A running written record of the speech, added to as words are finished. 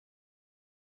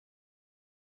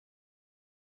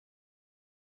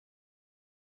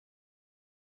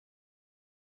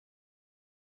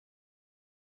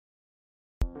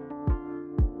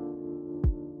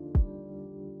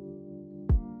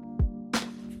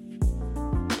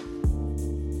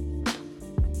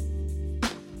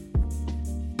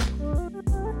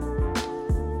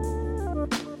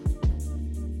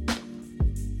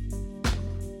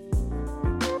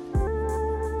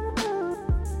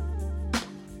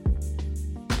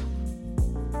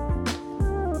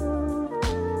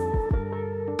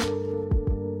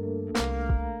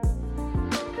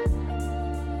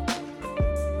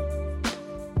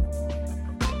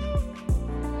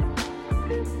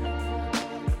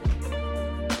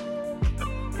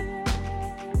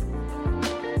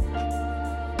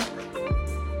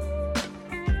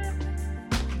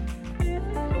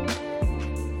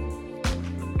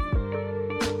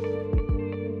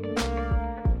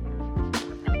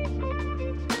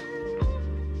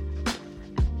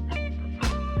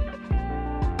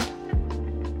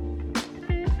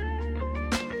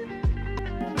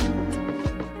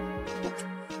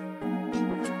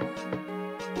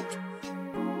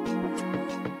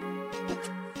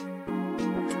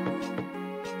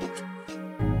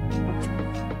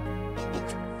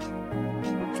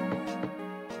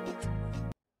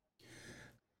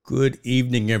Good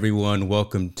evening, everyone.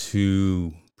 Welcome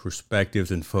to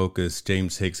Perspectives and Focus.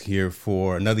 James Hicks here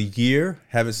for another year.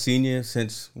 Haven't seen you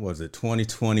since,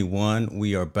 2021?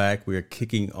 We are back. We are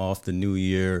kicking off the new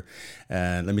year.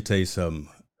 And let me tell you something.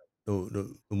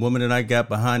 The woman that I got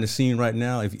behind the scene right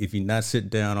now, if you're not sitting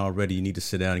down already, you need to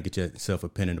sit down and get yourself a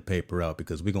pen and a paper out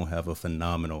because we're going to have a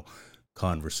phenomenal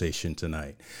conversation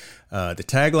tonight. The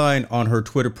tagline on her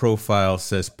Twitter profile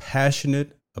says,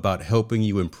 passionate about helping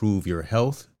you improve your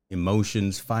health,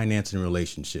 emotions, finance, and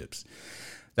relationships.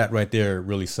 That right there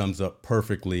really sums up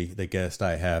perfectly the guest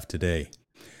I have today.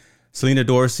 Selena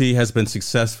Dorsey has been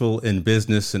successful in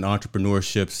business and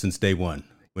entrepreneurship since day one,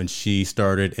 when she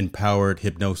started Empowered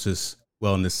Hypnosis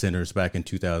Wellness Centers back in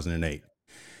 2008.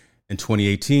 In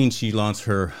 2018, she launched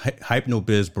her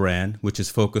HypnoBiz brand, which is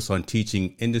focused on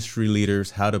teaching industry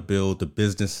leaders how to build the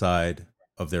business side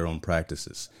of their own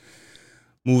practices.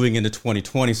 Moving into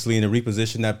 2020, Selena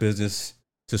repositioned that business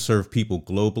to serve people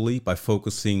globally by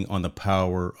focusing on the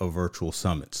power of virtual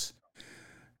summits.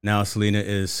 Now, Selena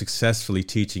is successfully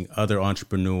teaching other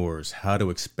entrepreneurs how to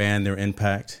expand their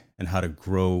impact and how to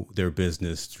grow their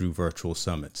business through virtual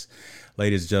summits.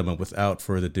 Ladies and gentlemen, without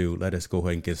further ado, let us go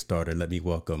ahead and get started. Let me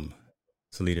welcome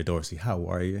Selena Dorsey. How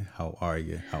are you? How are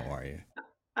you? How are you?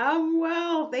 I'm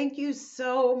well. Thank you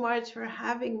so much for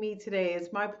having me today.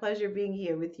 It's my pleasure being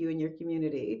here with you and your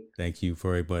community. Thank you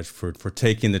very much for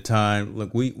taking the time.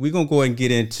 Look, we're going to go ahead and get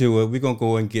into it. We're going to go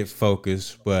ahead and get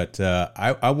focused, but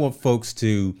I want folks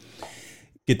to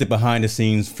get the behind the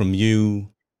scenes from you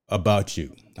about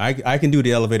you. I can do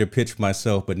the elevator pitch for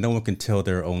myself, but no one can tell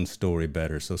their own story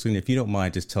better. So, Selena, if you don't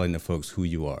mind just telling the folks who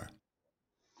you are.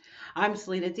 I'm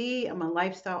Selena D. I'm a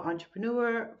lifestyle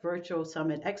entrepreneur, virtual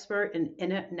summit expert, and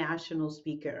international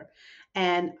speaker.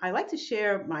 And I like to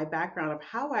share my background of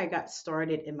how I got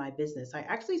started in my business. I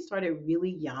actually started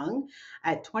really young.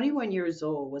 At 21 years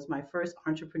old was my first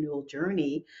entrepreneurial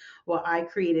journey where I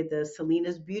created the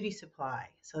Selena's Beauty Supply.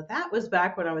 So that was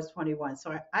back when I was 21.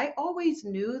 So I always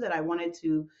knew that I wanted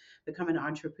to become an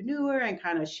entrepreneur and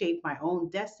kind of shape my own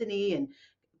destiny and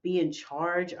be in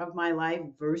charge of my life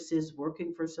versus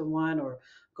working for someone or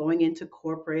going into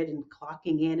corporate and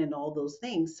clocking in and all those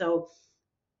things. So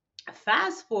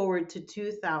fast forward to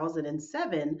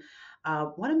 2007,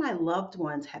 one of my loved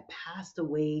ones had passed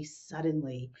away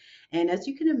suddenly. And as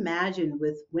you can imagine,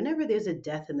 with whenever there's a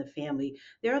death in the family,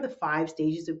 there are the five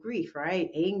stages of grief, right?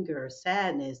 Anger,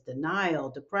 sadness, denial,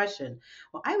 depression.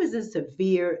 Well, I was in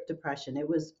severe depression. It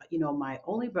was, my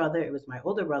only brother, it was my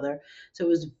older brother. So it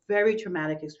was a very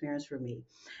traumatic experience for me.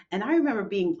 And I remember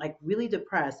being like really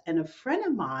depressed. And a friend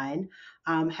of mine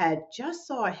had just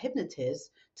saw a hypnotist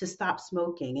to stop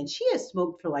smoking. And she had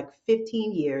smoked for like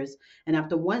 15 years. And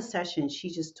after one session, she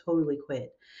just totally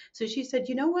quit. So she said,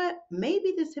 you know what?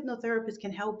 Maybe this hypnotherapist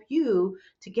can help you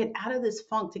to get out of this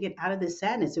funk, to get out of this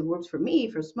sadness. It works for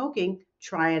me for smoking.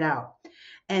 Try it out.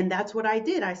 And that's what I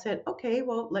did. I said, okay,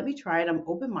 well, let me try it. I'm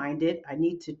open minded. I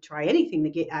need to try anything to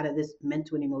get out of this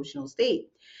mental and emotional state.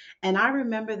 And I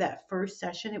remember that first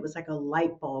session, it was like a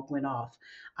light bulb went off.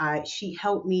 She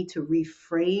helped me to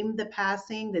reframe the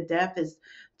passing, the death, as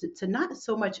to not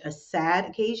so much a sad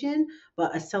occasion,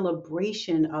 but a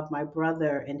celebration of my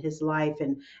brother and his life,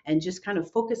 and just kind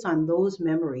of focus on those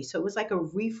memories. So it was like a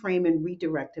reframe and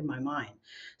redirect in my mind.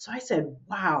 So I said,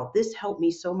 wow, this helped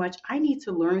me so much. I need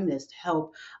to learn this to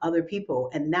help other people.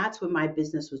 And that's when my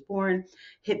business was born,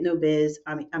 HypnoBiz.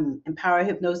 I'm Empower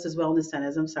Hypnosis Wellness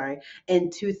Centers, I'm sorry, in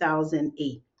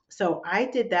 2008. So I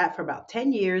did that for about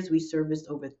 10 years. We serviced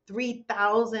over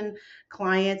 3,000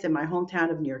 clients in my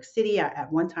hometown of New York City. At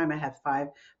one time, I had five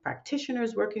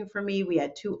practitioners working for me. We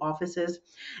had two offices.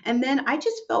 And then I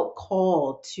just felt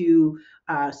called to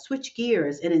switch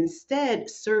gears and instead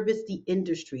service the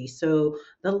industry. So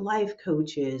the life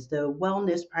coaches, the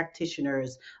wellness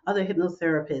practitioners, other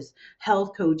hypnotherapists,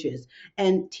 health coaches,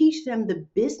 and teach them the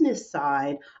business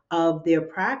side of their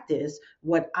practice,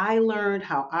 what I learned,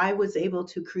 how I was able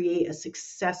to create a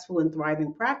successful and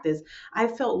thriving practice. I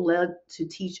felt led to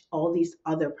teach all these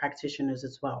other practitioners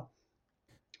as well.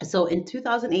 So in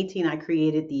 2018, I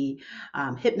created the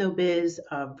HypnoBiz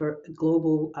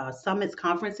Global Summits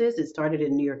Conferences. It started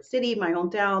in New York City, my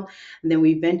hometown, and then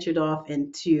we ventured off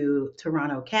into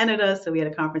Toronto, Canada. So we had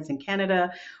a conference in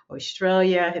Canada,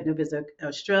 Australia, HypnoBiz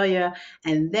Australia,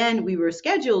 and then we were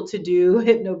scheduled to do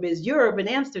HypnoBiz Europe in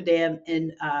Amsterdam.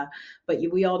 But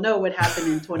we all know what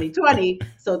happened in 2020,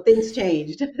 so things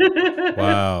changed.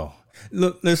 Wow.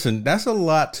 Look, listen, that's a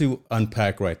lot to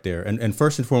unpack right there. And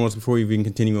first and foremost, before we even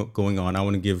continue going on, I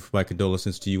want to give my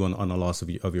condolences to you on the loss of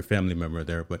your family member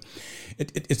there. But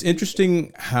it's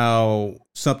interesting how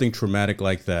something traumatic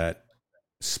like that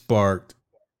sparked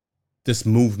this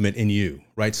movement in you,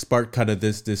 right? Spark kind of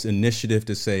this initiative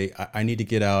to say, I need to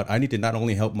get out. I need to not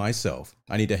only help myself,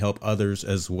 I need to help others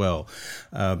as well.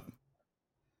 Uh,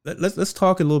 let's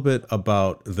talk a little bit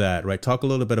about that, right? Talk a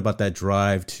little bit about that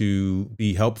drive to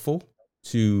be helpful,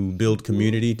 to build Mhm.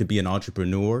 community, to be an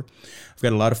entrepreneur. I've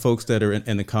got a lot of folks that are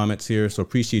in the comments here, so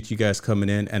appreciate you guys coming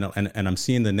in. And I'm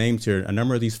seeing the names here. A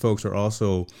number of these folks are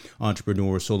also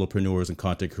entrepreneurs, solopreneurs, and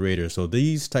content creators. So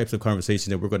these types of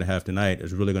conversations that we're going to have tonight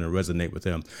is really going to resonate with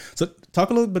them. So talk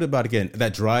a little bit about, again,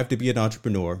 that drive to be an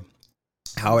entrepreneur,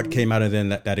 how it Mhm. came out of then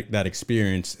that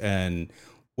experience, and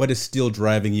what is still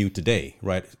driving you today,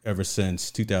 right? Ever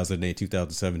since 2008,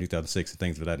 2007, 2006, and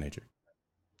things of that nature.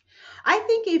 I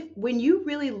think if when you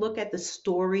really look at the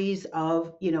stories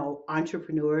of,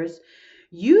 entrepreneurs,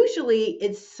 usually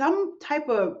it's some type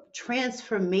of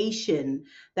transformation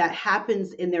that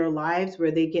happens in their lives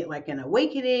where they get like an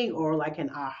awakening or like an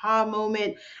aha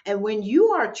moment. And when you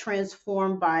are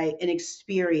transformed by an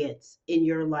experience in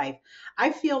your life,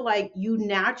 I feel like you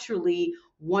naturally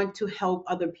want to help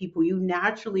other people. You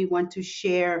naturally want to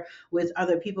share with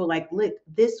other people, like, look,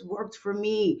 this worked for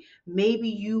me, maybe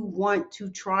you want to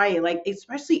try it, like,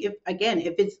 especially if, again,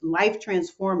 if it's life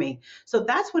transforming. So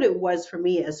that's what it was for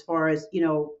me as far as,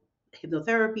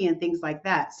 hypnotherapy and things like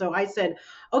that. So I said,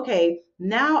 okay,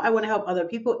 now I want to help other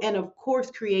people, and of course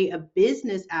create a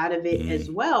business out of it as Mm,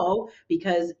 well,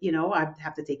 because I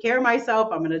have to take care of myself.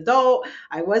 I'm an adult.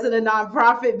 I wasn't a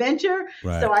nonprofit venture. So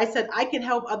right. I said I can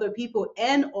help other people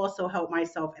and also help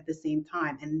myself at the same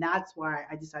time, and that's why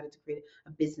I decided to create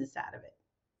a business out of it.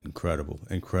 Incredible,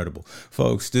 incredible,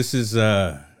 folks. This is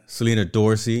Selena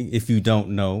Dorsey. If you don't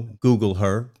know, Google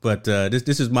her. But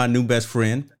this is my new best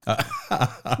friend,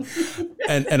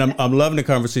 and I'm loving the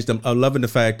conversation. I'm loving the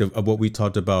fact of what we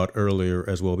talked about earlier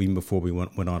as well, even before we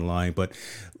went online. But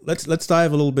let's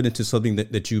dive a little bit into something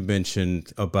that you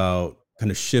mentioned about kind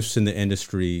of shifts in the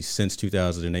industry since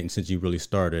 2008 and since you really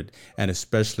started, and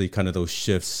especially kind of those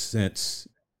shifts since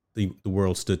the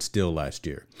world stood still last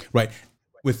year, right?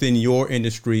 Within your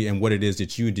industry and what it is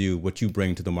that you do, what you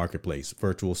bring to the marketplace,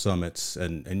 virtual summits,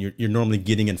 and you're normally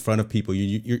getting in front of people.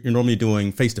 You're normally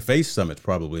doing face to face summits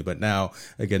probably, but now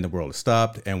again the world has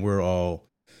stopped and we're all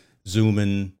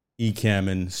Zooming,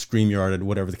 Ecamming, StreamYard,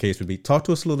 whatever the case would be. Talk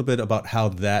to us a little bit about how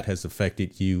that has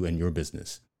affected you and your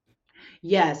business.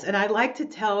 Yes, and I'd like to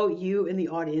tell you in the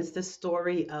audience the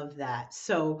story of that.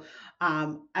 So,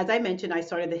 as I mentioned, I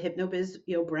started the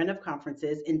HypnoBiz, brand of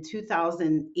conferences in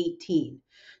 2018.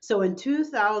 So in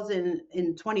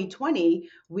 2020,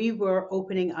 we were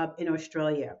opening up in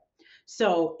Australia.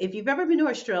 So if you've ever been to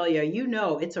Australia, you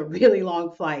know it's a really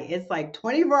long flight. It's like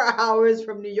 24 hours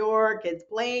from New York. It's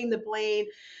plane to plane.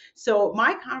 So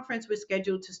my conference was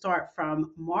scheduled to start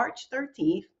from March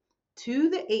 13th to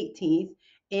the 18th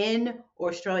in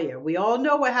Australia. We all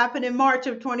know what happened in March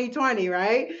of 2020,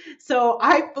 right? So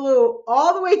I flew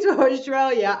all the way to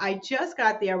Australia. I just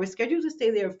got there. I was scheduled to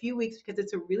stay there a few weeks because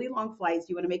it's a really long flight, so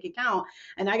you want to make it count.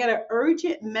 And I got an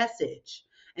urgent message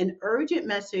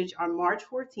on March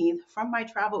 14th from my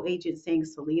travel agent saying,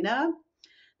 Selena,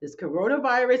 this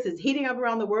coronavirus is heating up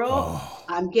around the world. Oh,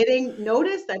 I'm getting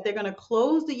notice that they're going to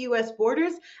close the US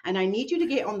borders, and I need you to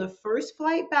get on the first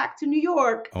flight back to New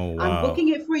York. oh I'm wow. booking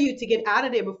it for you to get out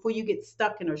of there before you get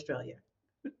stuck in Australia.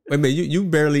 Wait a minute, you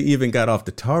barely even got off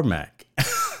the tarmac.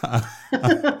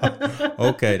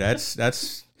 Okay,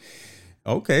 that's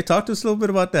okay. Talk to us a little bit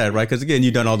about that, right? Because again,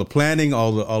 you've done all the planning,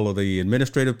 all of the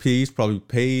administrative piece, probably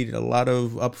paid a lot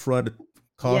of upfront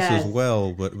costs as Yes.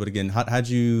 well. But again, how'd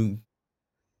you?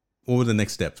 What were the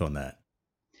next steps on that?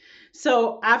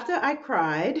 So after I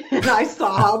cried and I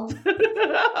sobbed,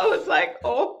 I was like,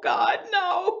 oh God,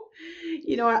 no.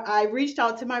 I reached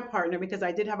out to my partner because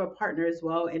I did have a partner as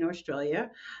well in Australia.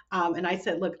 And I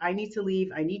said, look, I need to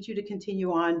leave. I need you to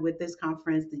continue on with this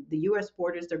conference. The US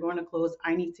borders, they're going to close.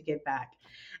 I need to get back.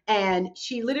 And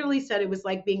she literally said it was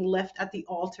like being left at the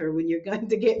altar when you're going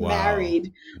to get Wow,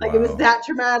 married. Like, it was wow, that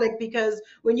traumatic because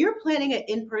when you're planning an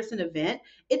in person event,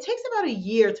 it takes about a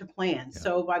year to plan. yeah.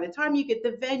 So by the time you get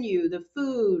the venue, the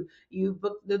food, you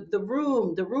book the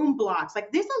room blocks,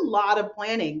 like there's a lot of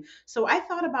planning. So I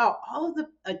thought about all of the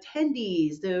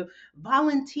attendees, the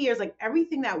volunteers, like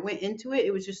everything that went into it.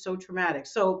 It was just so traumatic.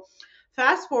 So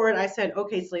fast forward, I said,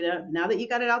 okay, Selena, now that you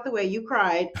got it out the way, you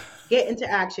cried, get into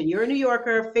action. You're a New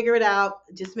Yorker, figure it out,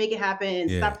 just make it happen and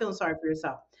Yeah. stop feeling sorry for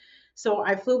yourself. So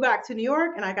I flew back to New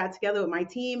York and I got together with my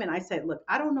team and I said, look,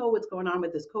 I don't know what's going on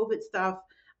with this COVID stuff.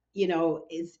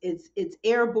 it's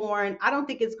airborne. I don't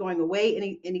think it's going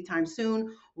away anytime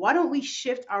soon. Why don't we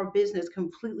shift our business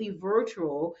completely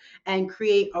virtual and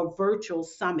create a virtual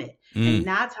summit? And Mm.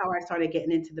 that's how I started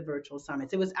getting into the virtual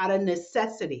summits. It was out of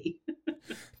necessity.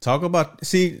 Talk about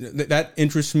that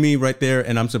interests me right there,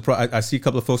 and I'm surprised. I see a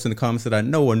couple of folks in the comments that I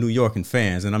know are New York and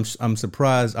fans, and I'm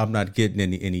surprised I'm not getting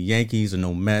any Yankees or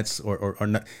no Mets or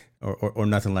not or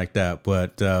nothing like that.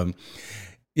 But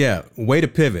yeah, way to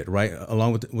pivot, right?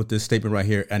 Along with this statement right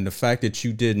here, and the fact that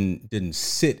you didn't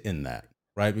sit in that,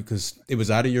 right? Because it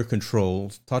was out of your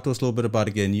control. Talk to us a little bit about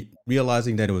again,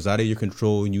 realizing that it was out of your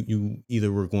control, and you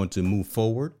either were going to move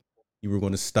forward, you were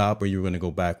going to stop, or you were going to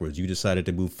go backwards. You decided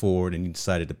to move forward, and you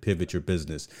decided to pivot your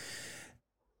business.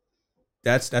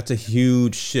 That's a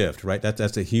huge shift, right?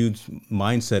 That's a huge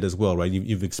mindset as well, right?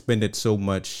 You've expended so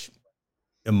much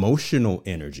emotional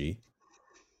energy.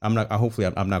 I'm not. Hopefully,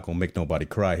 I'm not going to make nobody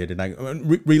cry here tonight.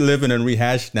 Reliving and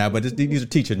rehash now, but these are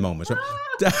teaching moments.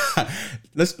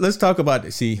 Let's talk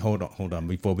about. See, hold on.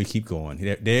 Before we keep going,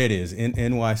 there it is. In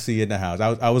NYC in the house.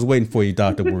 I was waiting for you,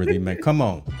 Doctor Worthy. Man, come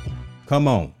on, come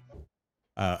on.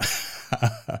 Uh,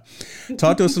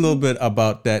 talk to us a little bit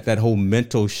about that whole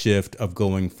mental shift of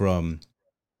going from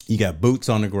you got boots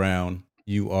on the ground.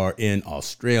 You are in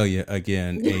Australia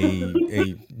again,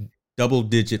 a double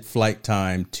digit flight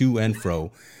time to and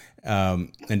fro.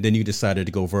 And then you decided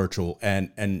to go virtual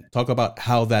and talk about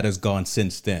how that has gone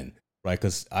since then, right?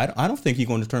 Because I don't think you're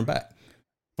going to turn back.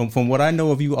 From what I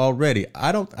know of you already,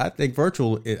 I think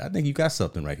virtual. I think you got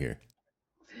something right here.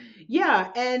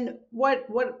 Yeah, and what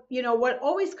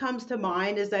always comes to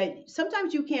mind is that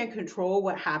sometimes you can't control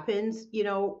what happens,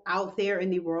 out there in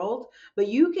the world, but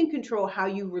you can control how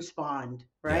you respond,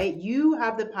 Yeah. right? You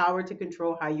have the power to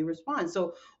control how you respond.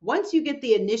 So once you get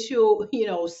the initial,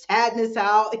 sadness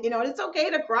out, and it's okay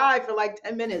to cry for like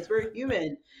 10 minutes. We're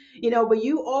human, but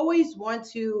you always want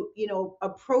to,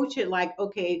 approach it like,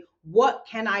 okay, what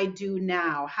can I do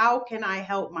now? How can I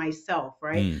help myself,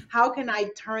 right? Mm, How can I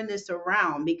turn this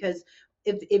around? Because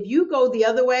if you go the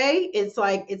other way, it's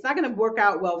like it's not going to work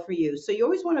out well for you. So you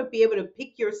always want to be able to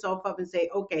pick yourself up and say,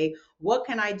 okay, what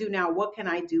can I do now? What can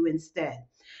I do instead?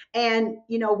 And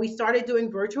we started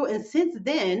doing virtual, and since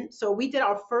then, so we did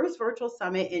our first virtual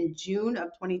summit in June of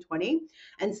 2020,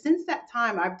 and since that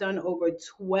time, I've done over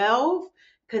 12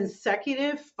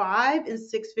 consecutive 5 and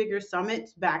 6 figure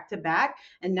summits back to back.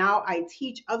 And now I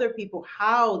teach other people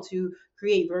how to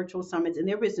create virtual summits in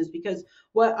their business, because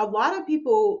what a lot of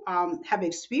people have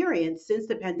experienced since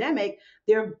the pandemic,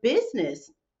 their business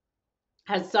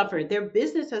has suffered. Their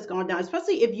business has gone down,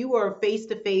 especially if you were face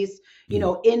to face,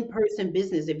 mm, in person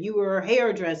business, if you were a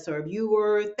hairdresser, if you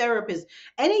were a therapist,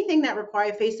 anything that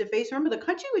required face to face. Remember, the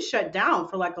country was shut down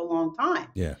for like a long time.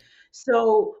 yeah.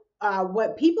 So,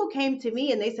 what people came to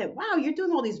me and they said, "Wow, you're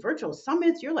doing all these virtual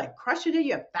summits. You're like crushing it.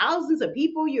 You have thousands of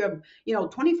people. You have,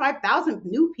 25,000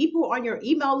 new people on your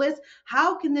email list.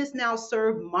 How can this now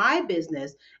serve my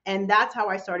business?" And that's how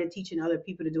I started teaching other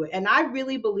people to do it. And I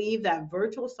really believe that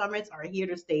virtual summits are here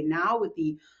to stay now with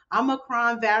the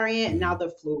Omicron variant and now Mm,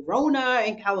 the Florona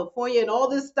in California and all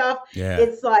this stuff. yeah.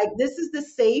 It's like this is the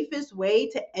safest way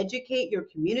to educate your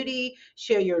community,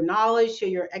 share your knowledge, share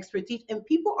your expertise. And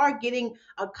people are getting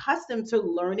accustomed to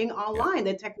learning Yeah. online.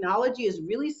 The technology is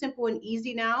really simple and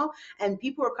easy now, and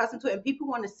people are accustomed to it, and people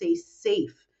want to stay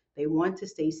safe. They want to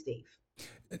stay safe.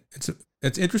 It's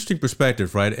it's interesting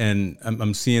perspective, right? And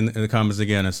I'm seeing in the comments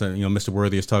again, I said, Mr.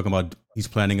 Worthy is talking about he's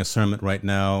planning a summit right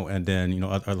now, and then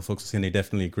other folks are saying they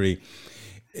definitely agree.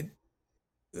 It,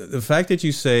 the fact that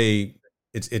you say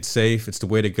it's safe, it's the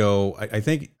way to go. I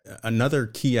think another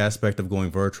key aspect of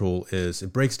going virtual is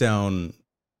it breaks down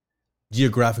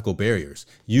geographical barriers.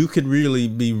 You could really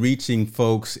be reaching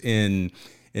folks in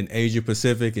Asia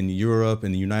Pacific, in Europe,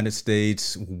 in the United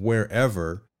States,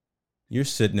 wherever you're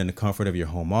sitting in the comfort of your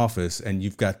home office and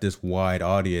you've got this wide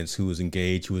audience who is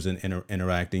engaged, who is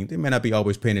interacting. They may not be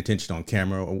always paying attention on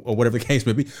camera or whatever the case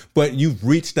may be, but you've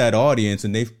reached that audience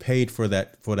and they've paid for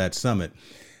that summit.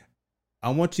 I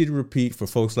want you to repeat for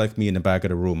folks like me in the back of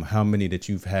the room how many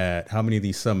how many of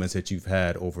these summits that you've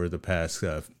had over the past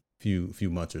few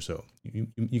months or so.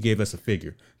 You gave us a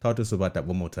figure. Talk to us about that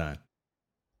one more time.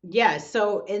 Yes.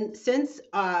 So, since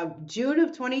June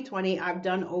of 2020, I've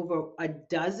done over a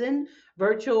dozen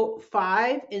virtual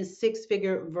 5 and 6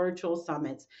 figure virtual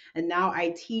summits. And now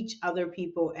I teach other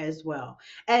people as well.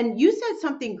 And you said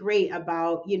something great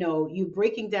about, you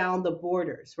breaking down the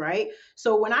borders, right? So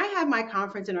when I had my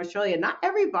conference in Australia, not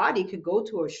everybody could go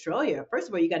to Australia. First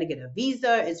of all, you got to get a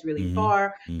visa. It's really Mm-hmm.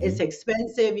 far. It's Mm-hmm.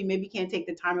 expensive. You maybe can't take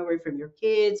the time away from your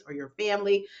kids or your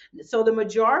family. So the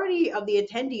majority of the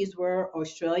attendees were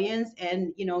Australians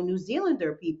and, New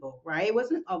Zealander people, right? It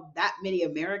wasn't of that many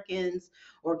Americans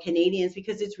or Canadians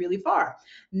because it's really far.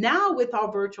 Now with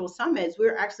our virtual summits,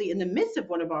 we're actually in the midst of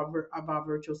one of our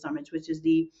virtual summits, which is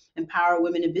the Empower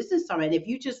Women in Business Summit. If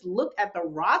you just look at the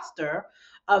roster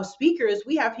of speakers,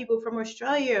 we have people from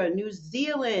Australia, New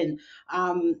Zealand,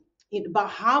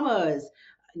 Bahamas,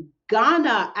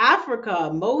 Ghana,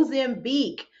 Africa,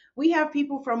 Mozambique. We have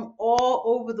people from all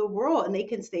over the world and they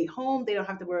can stay home. They don't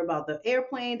have to worry about the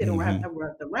airplane. They don't have Mm-hmm. to worry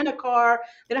about the rent a car.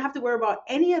 They don't have to worry about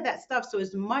any of that stuff. So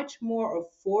it's much more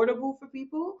affordable for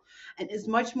people and it's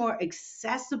much more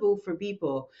accessible for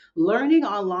people. Learning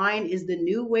online is the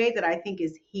new way that I think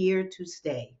is here to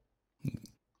stay.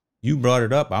 You brought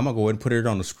it up. I'm gonna go ahead and put it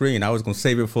on the screen. I was gonna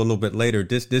save it for a little bit later.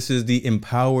 This is the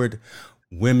Empowered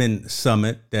Women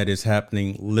Summit that is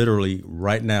happening literally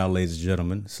right now, ladies and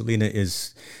gentlemen. Selena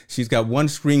she's got one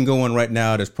screen going right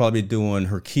now that's probably doing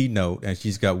her keynote, and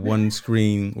she's got one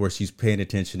screen where she's paying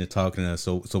attention and talking to us.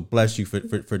 So bless you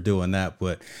for doing that.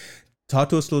 But talk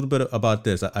to us a little bit about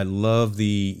this. I love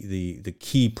the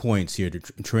key points here: the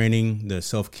training, the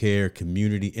self care,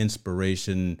 community,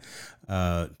 inspiration.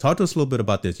 Talk to us a little bit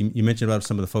about this. You mentioned about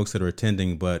some of the folks that are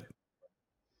attending, but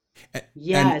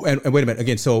Yes. and wait a minute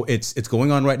again. So it's going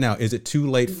on right now. Is it too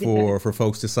late for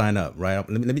folks to sign up? Right.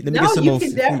 Let me get No, some you more.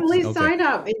 can definitely Okay. sign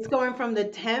up. It's going from the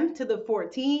 10th to the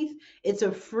 14th. It's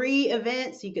a free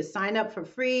event, so you can sign up for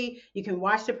free. You can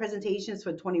watch the presentations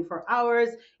for 24 hours.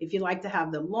 If you'd like to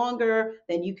have them longer,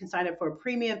 then you can sign up for a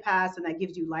premium pass, and that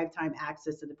gives you lifetime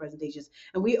access to the presentations.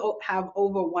 And we have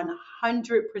over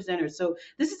 100 presenters. So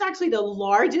this is actually the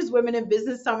largest Women in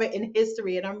Business Summit in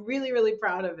history, and I'm really, really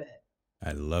proud of it.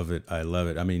 I love it. I love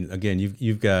it. I mean, again,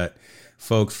 you've got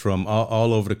folks from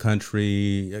all over the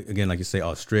country. Again, like you say,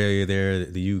 Australia there,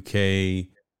 the UK.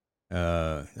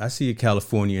 I see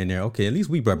California in there. Okay, at least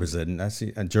we representing. I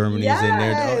see Germany's in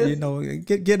there. Oh,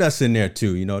 Yes. get us in there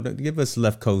too. Give us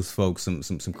left coast folks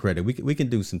some credit. We can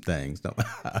do some things. No.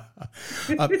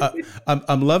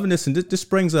 I'm loving this, and this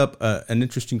brings up an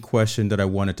interesting question that I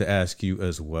wanted to ask you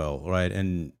as well, right?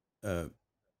 And uh,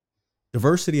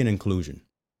 diversity and inclusion,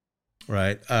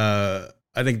 right?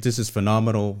 I think this is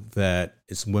phenomenal that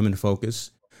it's women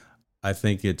focused. I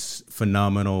think it's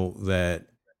phenomenal that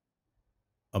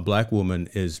a black woman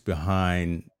is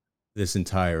behind this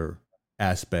entire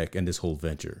aspect and this whole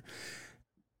venture.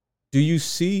 Do you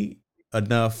see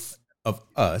enough of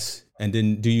us? And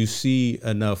then do you see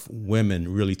enough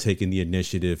women really taking the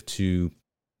initiative to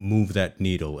move that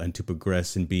needle and to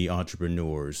progress and be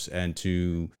entrepreneurs and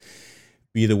to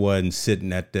be the one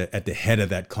sitting at the head of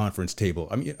that conference table?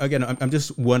 I mean, again, I'm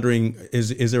just wondering,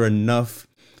 is there enough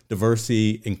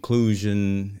diversity,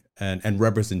 inclusion, and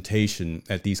representation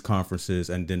at these conferences,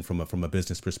 and then from a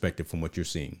business perspective, from what you're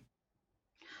seeing?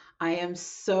 I am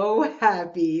so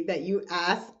happy that you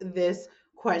asked this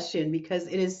question because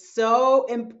it is so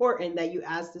important that you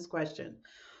ask this question.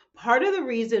 Part of the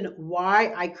reason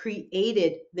why I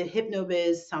created the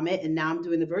HypnoBiz Summit and now I'm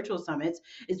doing the virtual summits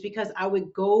is because I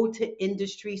would go to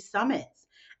industry summits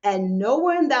and no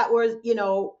one that was,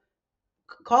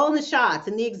 calling the shots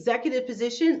in the executive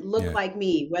position looked Yeah, like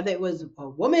me, whether it was a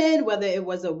woman, whether it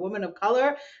was a woman of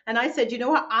color. And I said, you know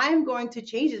what? I'm going to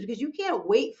change this because you can't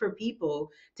wait for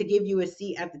people to give you a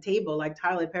seat at the table. Like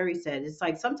Tyler Perry said, it's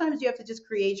like sometimes you have to just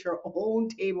create your own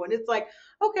table. And it's like,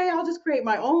 okay, I'll just create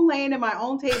my own lane and my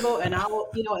own table and I'll,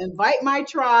 invite my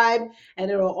tribe and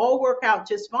it'll all work out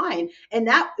just fine. And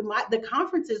the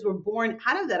conferences were born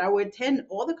out of that. I would attend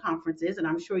all the conferences and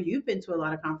I'm sure you've been to a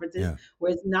lot of conferences yeah,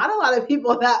 where it's not a lot of people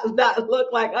that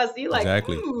look like us. You're like,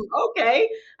 exactly. okay,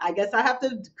 I guess I have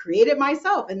to create it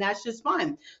myself, and that's just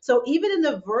fine. So even in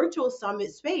the virtual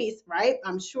summit space, right?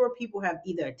 I'm sure people have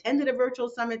either attended a virtual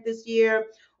summit this year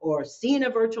or seen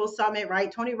a virtual summit,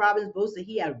 right? Tony Robbins boasted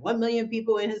he had 1 million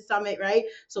people in his summit, right?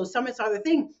 So summits are the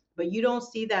thing. But you don't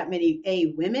see that many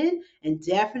women and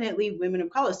definitely women of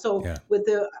color. So Yeah, with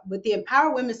the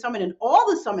Empower Women Summit and all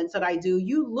the summits that I do,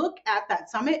 you look at that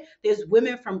summit, there's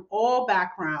women from all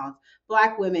backgrounds,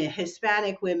 Black women,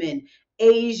 Hispanic women,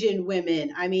 Asian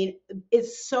women. I mean,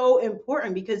 it's so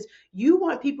important because you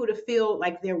want people to feel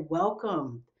like they're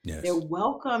welcomed. They're Yes.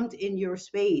 welcomed in your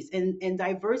space. And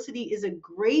diversity is a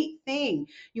great thing.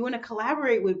 You want to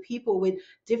collaborate with people with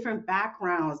different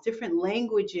backgrounds, different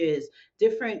languages,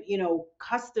 different,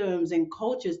 customs and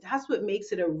cultures. That's what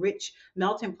makes it a rich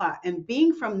melting pot. And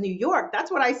being from New York, that's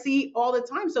what I see all the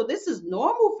time. So this is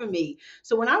normal for me.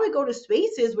 So when I would go to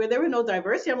spaces where there were no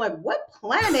diversity, I'm like, what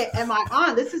planet am I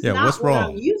on? This is Yeah. not What's what I'm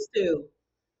wrong? used to.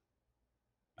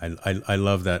 I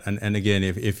love that. And again,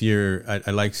 if you're,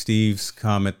 I like Steve's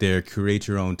comment there, curate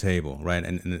your own table, right?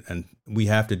 And we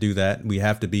have to do that. We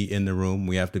have to be in the room.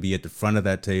 We have to be at the front of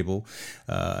that table.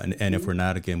 And if Mhm. we're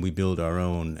not, again, we build our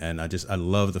own. And I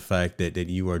love the fact that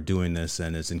you are doing this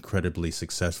and it's incredibly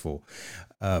successful.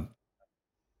 Uh,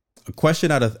 a question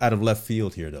out of left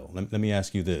field here, though. Let me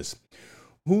ask you this.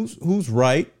 Who's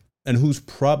right and who's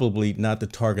probably not the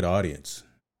target audience,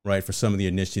 right? For some of the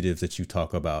initiatives that you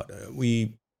talk about.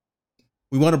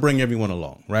 We want to bring everyone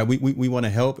along, right? We want to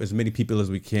help as many people as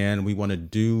we can. We want to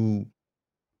do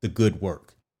the good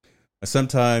work.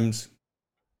 Sometimes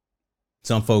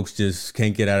some folks just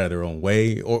can't get out of their own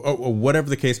way or whatever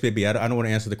the case may be. I don't want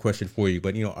to answer the question for you,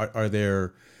 but are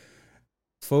there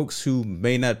folks who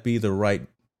may not be the right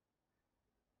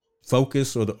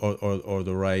focus or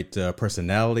the right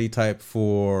personality type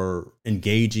for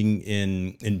engaging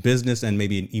in business and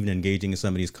maybe even engaging in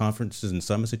some of these conferences and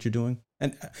summits that you're doing?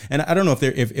 And I don't know if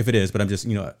it is, but I'm just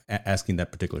asking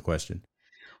that particular question.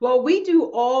 Well, we do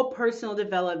all personal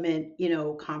development,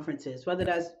 conferences, whether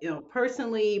Yeah. that's,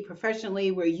 personally, professionally,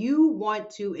 where you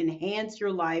want to enhance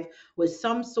your life with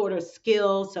some sort of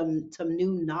skill, some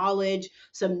new knowledge,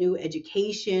 some new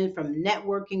education from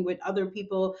networking with other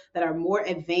people that are more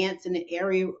advanced in the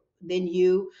area than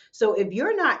you. So if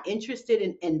you're not interested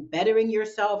in bettering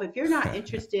yourself, if you're not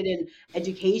interested in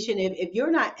education, if you're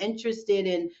not interested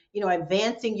in,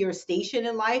 advancing your station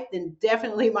in life, then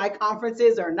definitely my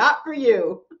conferences are not for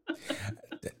you.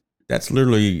 That's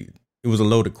literally, it was a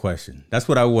loaded question. That's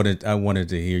what I wanted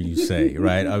to hear you say,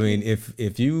 right? I mean,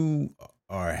 if you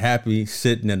are happy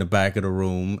sitting in the back of the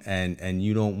room and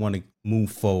you don't want to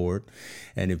move forward,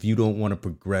 and if you don't want to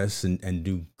progress and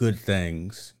do good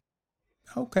things,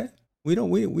 okay. We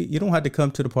you don't have to come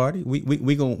to the party.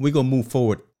 We gonna move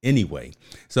forward anyway.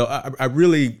 So I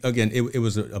really, again, it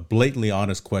was a blatantly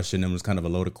honest question and was kind of a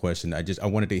loaded question. I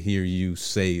wanted to hear you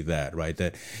say that, right?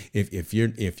 That if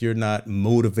you're not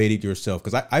motivated yourself,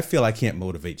 because I feel I can't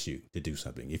motivate you to do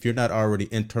something. If you're not already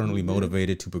internally Hmm.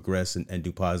 motivated to progress and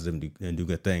do positive and do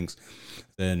good things,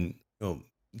 then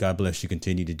God bless you.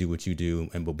 Continue to do what you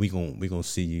do, and but we gonna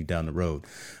see you down the road.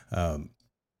 Um,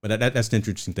 but that's the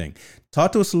interesting thing.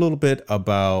 Talk to us a little bit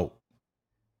about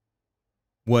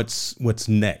what's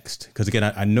next, because again,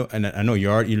 I know, and I know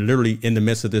you're literally in the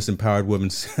midst of this Empowered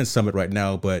Women's Summit right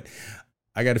now, but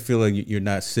I got a feeling you're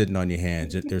not sitting on your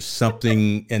hands. There's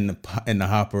something in the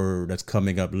hopper that's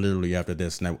coming up literally after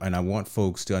this, and I want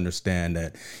folks to understand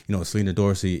that Selena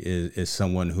Dorsey is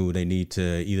someone who they need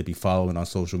to either be following on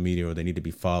social media or they need to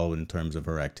be following in terms of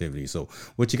her activity. So,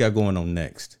 what you got going on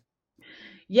next?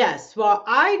 Yes, well,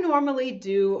 I normally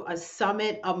do a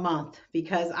summit a month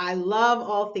because I love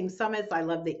all things summits. I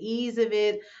love the ease of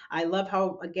it. I love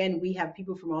how, again, we have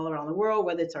people from all around the world,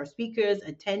 whether it's our speakers,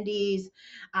 attendees.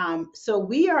 So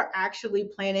we are actually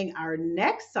planning our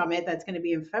next summit that's going to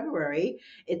be in February.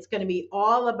 It's going to be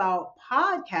all about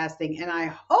podcasting, and I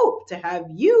hope to have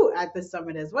you at the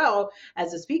summit as well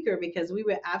as a speaker because we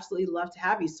would absolutely love to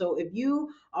have you. So if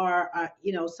you are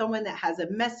someone that has a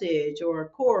message or a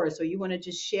course or you want to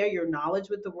just share your knowledge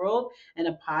with the world in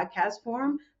a podcast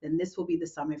form, then this will be the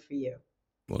summit for you.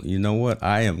 Well, you know what?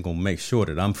 I am gonna make sure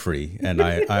that I'm free, and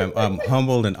I'm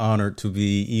humbled and honored to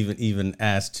be even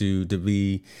asked to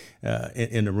be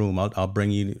in the room. I'll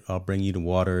bring you the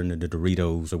water and the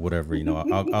Doritos or whatever.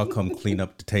 I'll come clean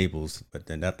up the tables, but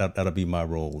then that'll be my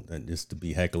role, and just to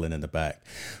be heckling in the back.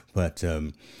 But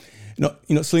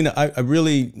Selena, I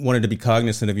really wanted to be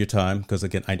cognizant of your time because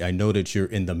again, I know that you're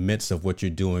in the midst of what you're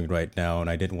doing right now, and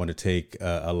I didn't want to take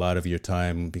a lot of your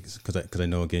time because I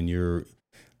know again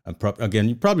again,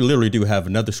 you probably literally do have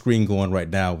another screen going right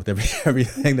now with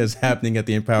everything that's happening at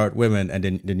the Empowered Women, and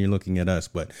then you're looking at us.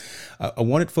 But I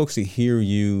wanted folks to hear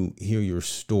your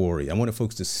story. I wanted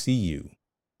folks to see you,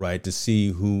 right? To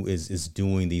see who is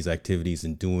doing these activities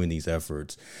and doing these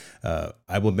efforts.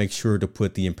 I will make sure to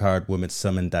put the Empowered Women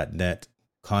Summon.net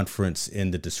conference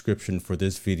in the description for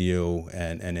this video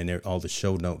and in all the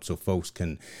show notes, so folks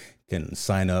can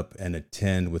sign up and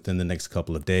attend within the next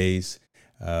couple of days.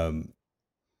 Um,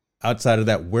 Outside of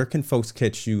that, where can folks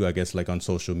catch you, I guess, like on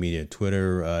social media,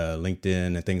 Twitter,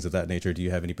 LinkedIn, and things of that nature? Do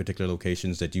you have any particular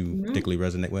locations that you Mhm. particularly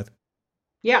resonate with?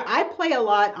 Yeah, I play a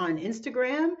lot on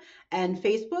Instagram and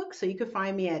Facebook, so you can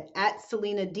find me at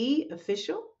Selena D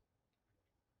official.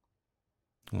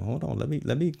 Well, hold on, let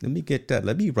me get that.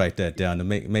 Let me write that down to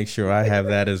make sure I have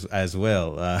that as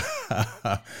well.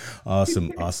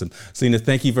 Awesome, awesome. Selena,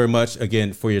 thank you very much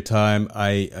again for your time.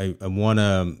 I want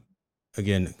to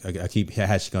again, I keep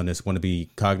hatching on this. Want to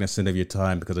be cognizant of your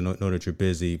time because I know that you're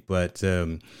busy, but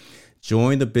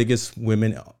join the biggest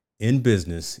women in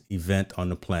business event on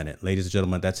the planet. Ladies and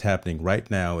gentlemen, that's happening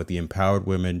right now at the Empowered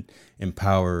Women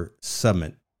Empower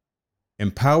Summit.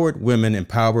 Empowered Women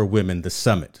Empower Women, the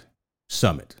Summit.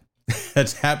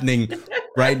 That's happening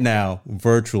right now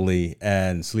virtually,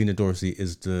 and Selena Dorsey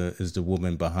is the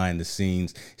woman behind the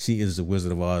scenes. She is the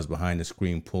Wizard of Oz behind the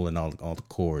screen, pulling all the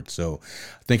cords. So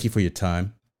thank you for your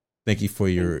time. Thank you for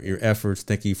Thank your you. efforts.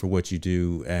 Thank you for what you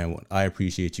do, and I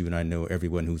appreciate you, and I know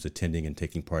everyone who's attending and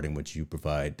taking part in what you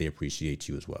provide, they appreciate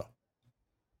you as well.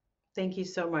 Thank you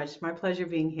so much. My pleasure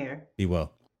being here. Be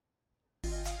well.